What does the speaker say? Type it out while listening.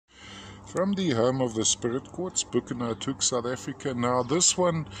From the home of the Spirit Quartz, Buchananock, South Africa. Now this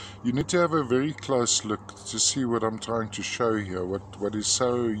one, you need to have a very close look to see what I'm trying to show here, what is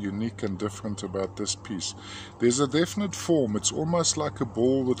so unique and different about this piece. There's a definite form. It's almost like a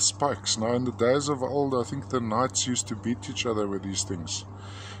ball with spikes. Now in the days of old, I think the knights used to beat each other with these things.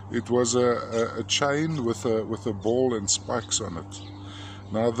 It was a chain with a ball and spikes on it.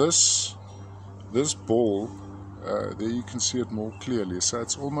 Now this ball, there you can see it more clearly. So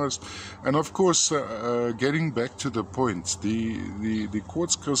it's almost, and of course, getting back to the point, the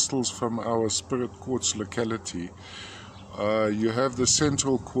quartz crystals from our Spirit Quartz locality, you have the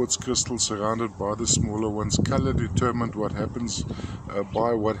central quartz crystal surrounded by the smaller ones, color determined what happens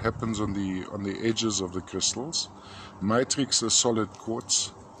by what happens on the edges of the crystals. Matrix is solid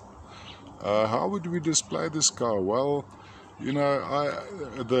quartz. How would we display this guy? Well, you know,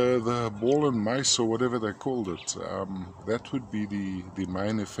 the ball and mace, or whatever they called it, that would be the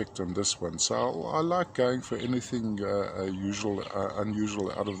main effect on this one. So I like going for anything unusual,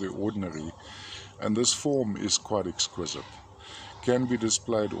 out of the ordinary, and this form is quite exquisite. Can be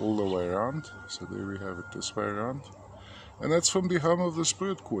displayed all the way around. So there we have it, this way around, and that's from the home of the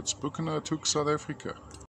Spirit Quartz, Buchananock, South Africa.